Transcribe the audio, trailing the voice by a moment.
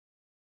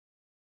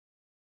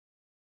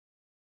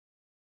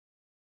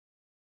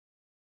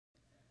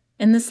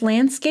In this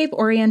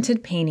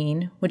landscape-oriented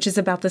painting, which is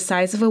about the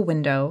size of a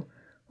window,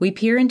 we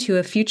peer into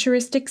a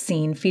futuristic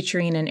scene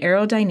featuring an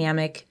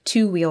aerodynamic,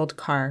 two-wheeled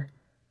car.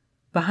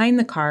 Behind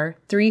the car,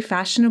 3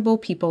 fashionable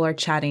people are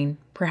chatting,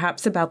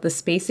 perhaps about the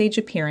space-age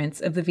appearance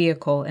of the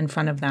vehicle in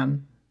front of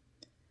them.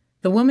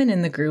 The woman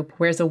in the group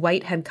wears a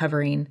white head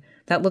covering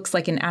that looks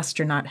like an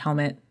astronaut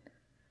helmet.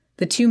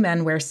 The 2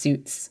 men wear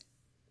suits.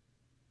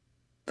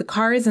 The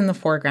car is in the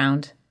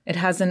foreground. It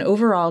has an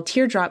overall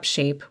teardrop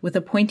shape with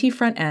a pointy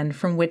front end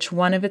from which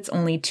one of its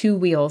only 2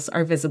 wheels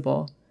are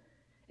visible.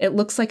 It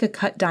looks like a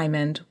cut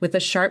diamond with a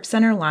sharp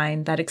center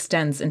line that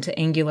extends into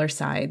angular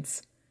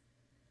sides.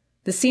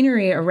 The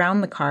scenery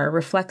around the car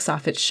reflects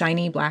off its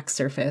shiny black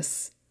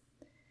surface.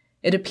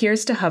 It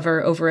appears to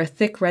hover over a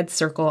thick red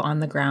circle on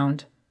the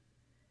ground.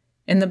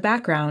 In the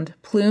background,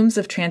 plumes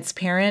of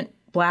transparent,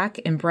 black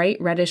and bright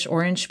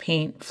reddish-orange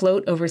paint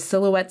float over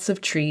silhouettes of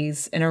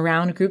trees and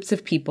around groups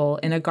of people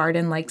in a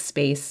garden-like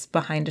space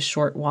behind a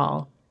short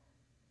wall.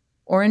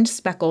 Orange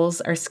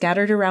speckles are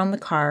scattered around the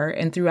car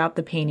and throughout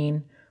the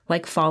painting,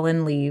 like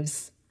fallen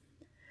leaves.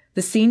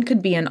 The scene could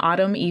be an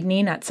autumn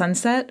evening at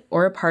sunset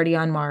or a party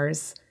on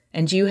Mars,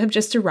 and you have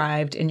just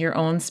arrived in your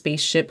own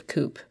spaceship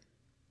coupe.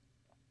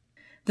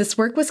 This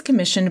work was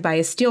commissioned by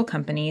a steel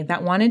company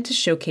that wanted to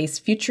showcase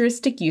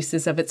futuristic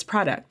uses of its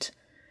product.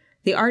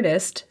 The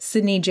artist,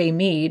 Sydney Jay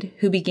Mead,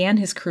 who began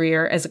his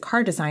career as a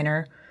car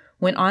designer,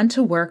 went on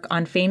to work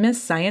on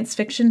famous science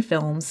fiction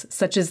films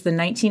such as the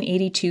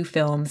 1982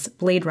 films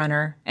Blade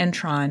Runner and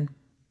Tron.